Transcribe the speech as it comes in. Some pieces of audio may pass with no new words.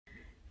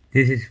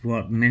This is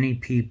what many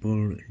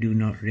people do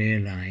not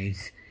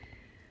realize.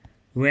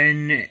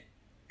 When,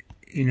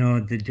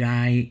 the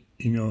die,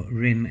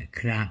 rim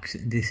cracks,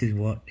 this is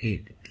what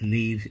it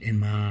leaves a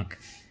mark.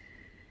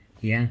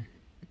 Yeah,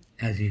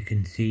 as you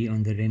can see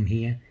on the rim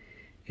here.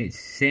 It's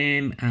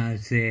same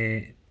as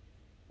the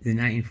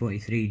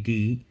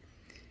 1943D,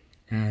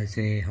 as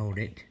hold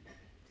it.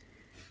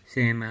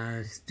 Same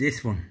as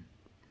this one.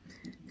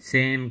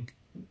 Same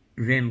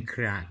rim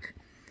crack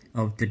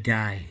of the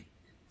die,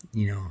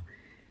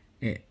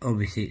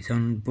 obviously it's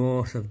on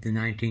both of the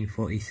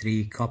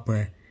 1943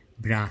 copper,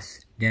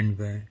 brass,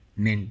 Denver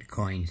Mint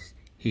coins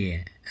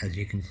here, as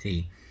you can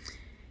see.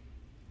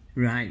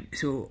 Right,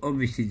 so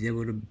obviously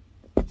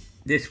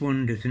this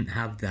one doesn't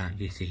have that,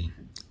 you see.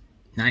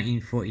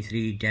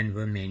 1943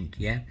 Denver Mint,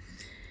 yeah.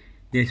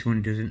 This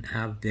one doesn't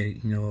have the,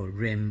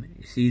 rim.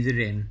 See the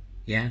rim,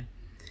 yeah?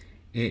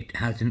 It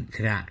hasn't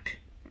cracked,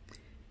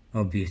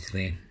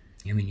 obviously.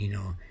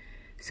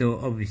 So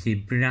obviously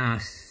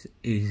brass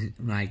is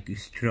like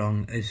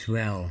strong as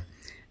well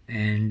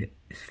and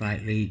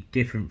slightly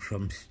different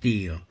from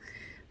steel.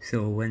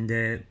 So when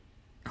the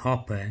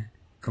hopper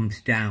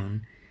comes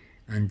down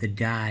and the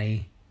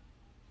die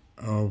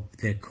of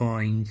the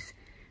coins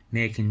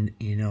making,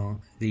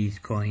 these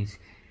coins,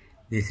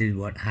 this is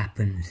what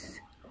happens.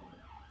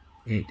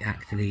 It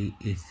actually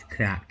is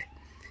cracked.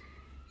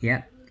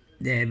 Yep,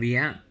 there we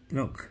are.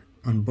 Look,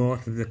 on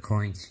both of the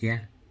coins,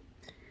 yeah.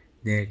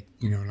 They're,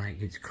 like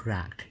it's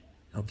cracked.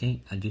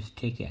 Okay, I'll just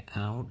take it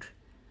out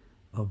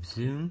of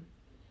zoom.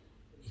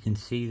 You can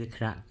see the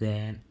crack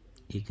there.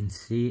 You can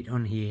see it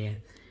on here,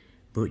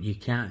 but you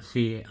can't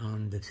see it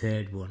on the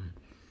third one.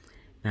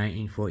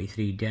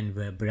 1943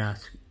 Denver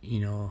brass,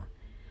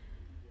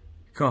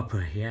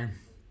 copper, yeah.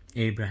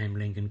 Abraham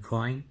Lincoln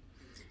coin.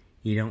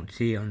 You don't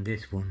see it on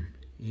this one,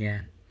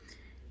 yeah.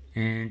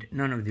 And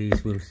none of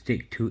these will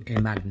stick to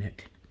a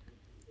magnet.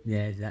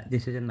 There's that.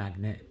 This is a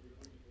magnet.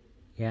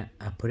 Yeah,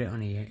 I put it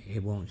on here,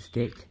 it won't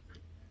stick.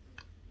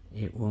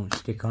 It won't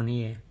stick on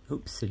here.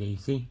 Oops,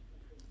 easy.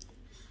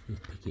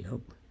 Just pick it up.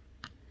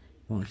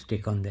 Won't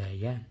stick on there,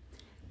 yeah.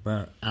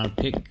 But I'll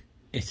pick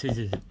a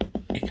scissors,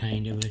 a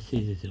kind of a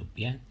scissors up,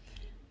 yeah.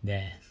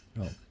 There,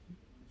 look.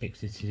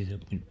 Picks the scissors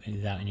up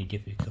without any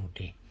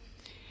difficulty.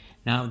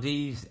 Now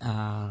these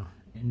are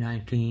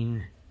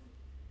 19,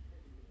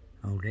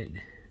 hold it,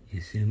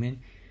 you zoom in.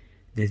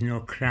 There's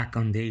no crack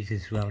on these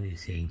as well, you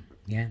see,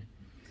 yeah.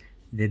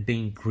 They've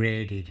been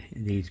graded,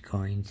 these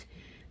coins.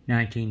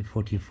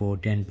 1944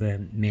 Denver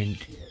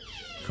Mint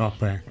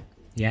copper,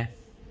 yeah,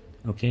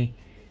 okay.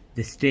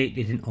 The state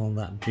isn't all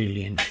that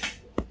brilliant.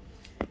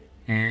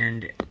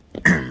 And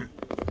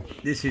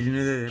this is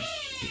another,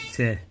 it's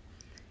a,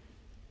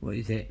 what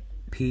is it,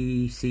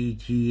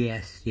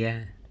 PCGS,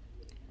 yeah,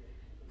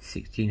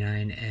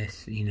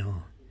 69S,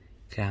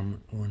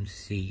 CAM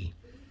 1C,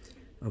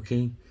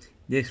 okay.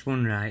 This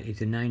one, right,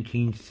 is a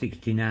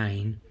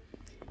 1969,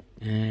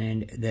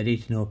 and there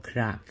is no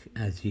crack,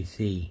 as you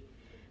see,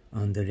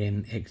 on the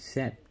rim,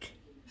 except,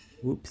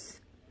 whoops,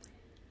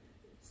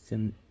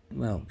 some,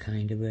 well,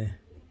 kind of a,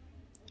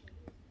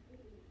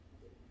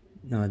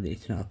 no,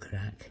 it's not a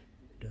crack,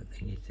 don't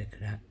think it's a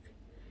crack,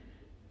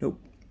 nope,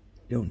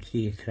 don't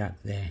see a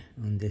crack there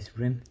on this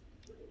rim,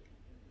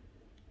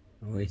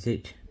 or is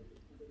it?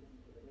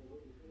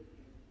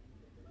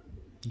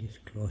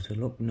 Just closer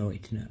look, no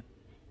it's not,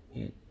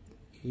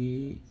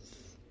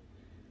 it's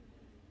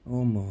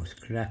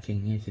almost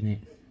cracking, isn't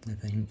it? I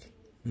think.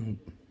 Nope.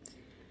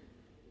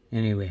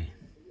 Anyway,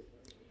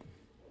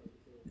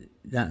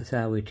 that's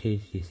how it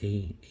is, you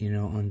see,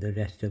 on the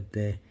rest of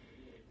the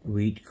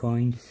wheat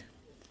coins,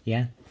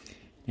 yeah.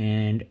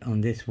 And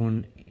on this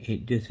one,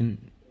 it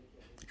doesn't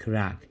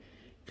crack.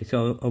 It's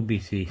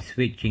obviously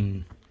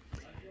switching,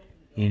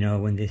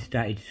 when they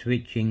started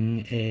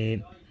switching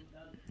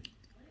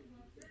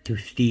to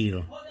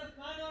steel,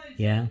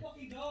 yeah.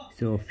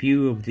 So a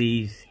few of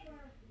these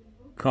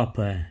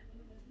copper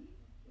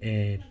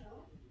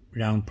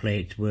round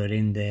plates were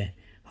in the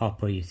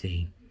hopper, you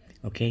see,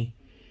 okay.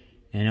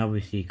 And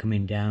obviously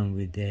coming down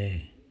with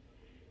the,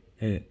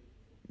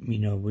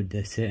 with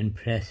the certain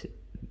pressure,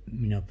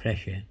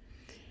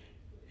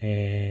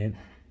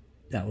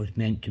 that was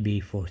meant to be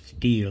for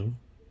steel,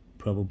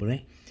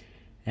 probably.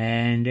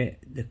 And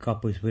the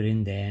coppers were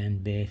in there,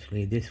 and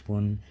basically this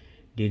one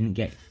didn't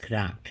get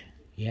cracked,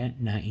 yeah.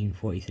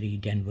 1943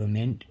 Denver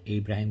Mint,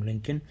 Abraham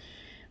Lincoln.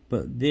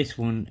 But this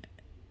one,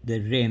 the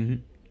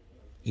rim,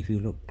 if you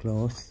look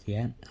close,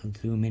 yeah, I'll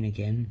zoom in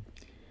again,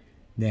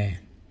 there,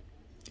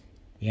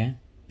 yeah,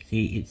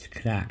 see it's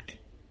cracked,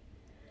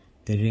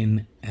 the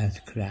rim has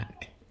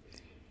cracked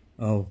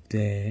of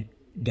the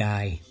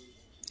die,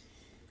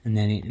 and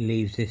then it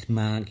leaves this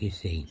mark, you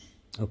see,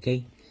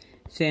 okay.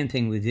 Same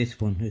thing with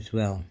this one as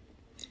well,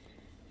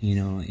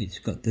 it's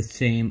got the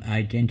same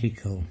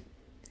identical,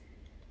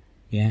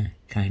 yeah,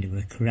 kind of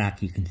a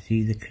crack. You can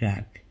see the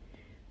crack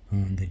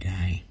on the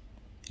die,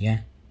 yeah.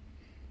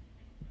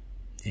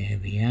 There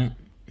we are,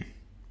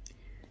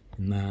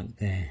 the mark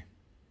there.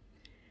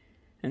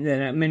 And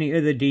there are many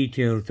other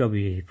details,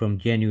 obviously, from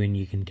genuine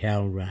you can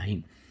tell,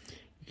 right?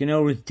 can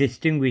always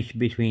distinguish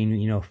between,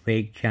 you know,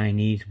 fake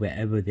Chinese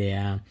wherever they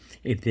are,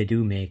 if they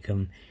do make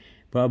them.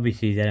 But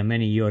obviously there are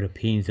many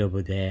Europeans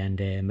over there and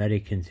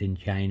Americans in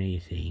China, you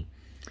see.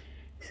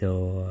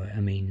 So, I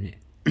mean,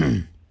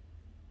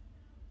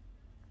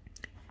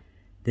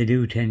 they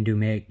do tend to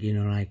make, you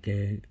know, like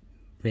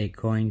fake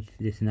coins,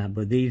 this and that.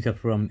 But these are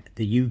from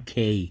the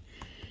UK,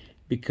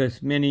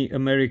 because many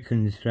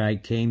Americans,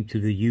 right, came to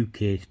the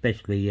UK,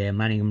 especially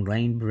Manningham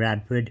Lane,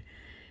 Bradford,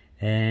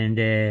 and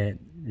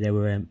they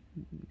were,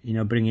 you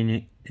know,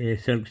 bringing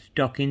silk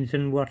stockings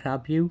and what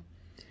have you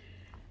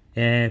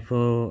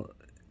for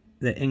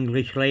the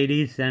English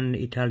ladies and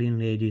Italian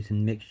ladies,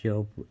 and mixture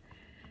of,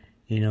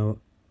 you know,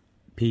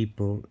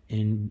 people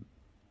in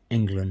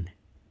England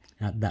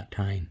at that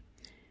time,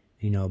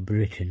 you know,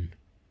 Britain,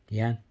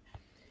 yeah.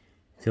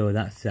 So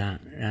that's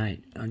that,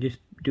 right. I'll just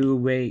do a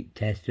weight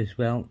test as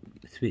well.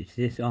 Switch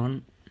this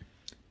on,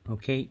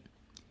 okay,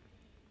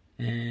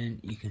 and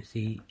you can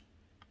see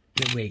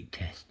the weight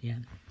test, yeah.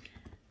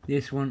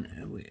 This one,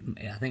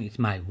 I think it's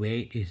my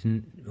weight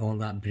isn't all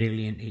that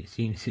brilliant. It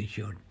seems to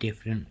show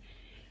different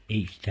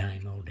each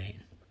time, all day.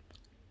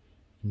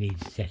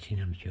 Needs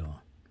setting, I'm sure.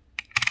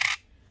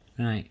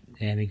 Right,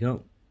 there we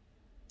go.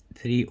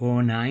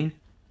 309.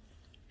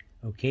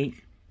 Okay.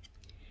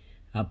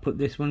 I'll put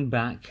this one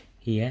back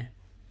here.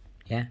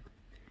 Yeah.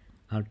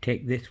 I'll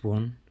take this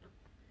one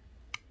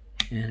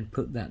and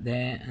put that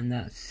there, and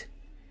that's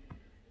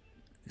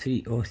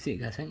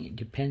 306. I think it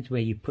depends where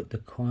you put the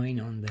coin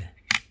on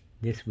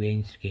this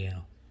weighing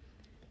scale.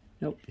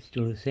 Nope, it's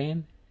still the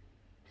same.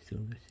 Still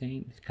the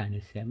same. It's kind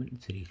of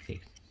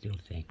 736. Still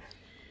the same.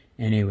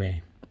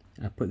 Anyway,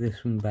 I'll put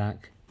this one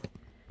back.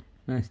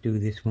 Let's do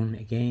this one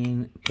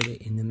again. Put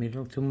it in the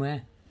middle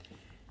somewhere.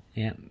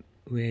 Yeah,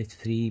 weighs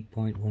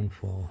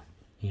 3.14.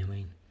 You know what I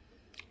mean?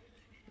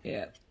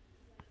 Yeah.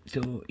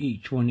 So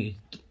each one is,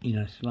 you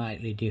know,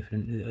 slightly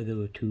different. The other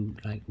were two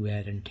like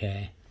wear and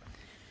tear.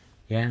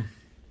 Yeah.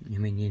 I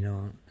mean, you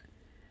know.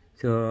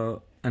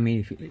 So I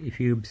mean, if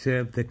you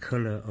observe the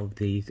colour of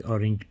these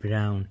orange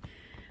brown,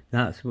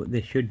 that's what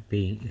they should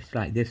be. It's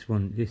like this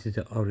one. This is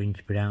an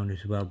orange brown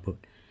as well, but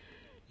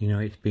you know,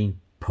 it's been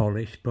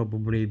polished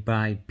probably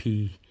by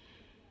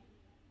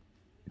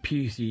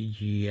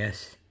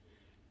PCGS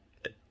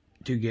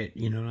to get,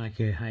 you know, like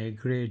a higher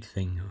grade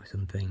thing or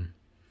something.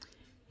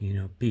 You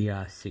know,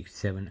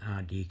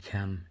 PR67RD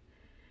cam.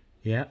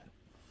 Yep.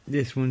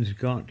 This one's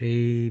got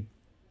a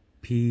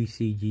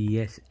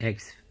PCGS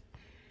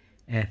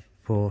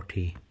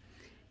XF40.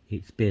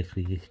 It's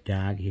basically just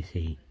dark, you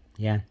see.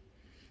 Yeah.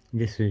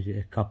 This is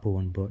a copper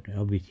one, but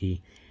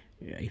obviously,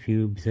 if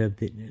you observe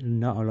that,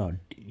 not a lot,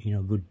 you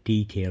know, good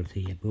details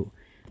here. But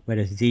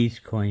whereas these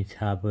coins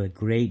have a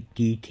great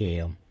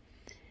detail.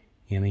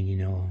 I mean, you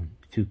know,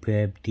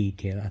 superb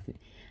detail. I think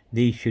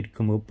these should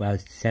come up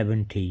as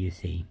 70, you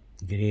see.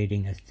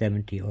 Grading as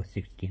 70 or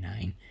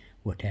 69,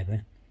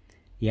 whatever.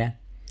 Yeah,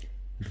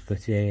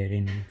 because they're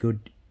in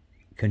good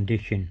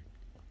condition.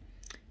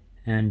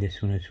 And this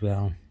one as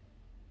well.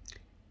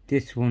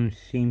 This one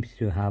seems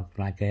to have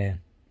like a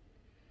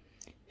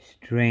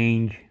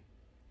strange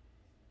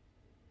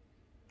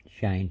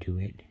shine to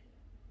it,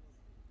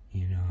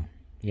 you know.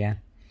 Yeah,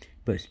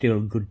 but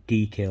still good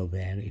detail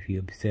there if you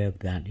observe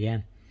that.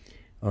 Yeah,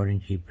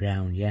 orangey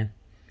brown. Yeah,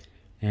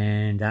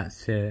 and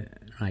that's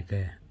like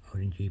a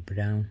orangey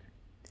brown.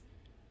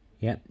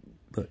 Yep,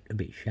 but a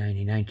bit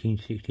shiny.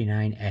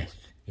 1969S,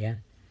 yeah.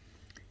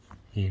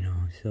 You know,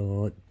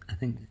 so I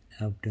think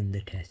I've done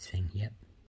the test thing, yep.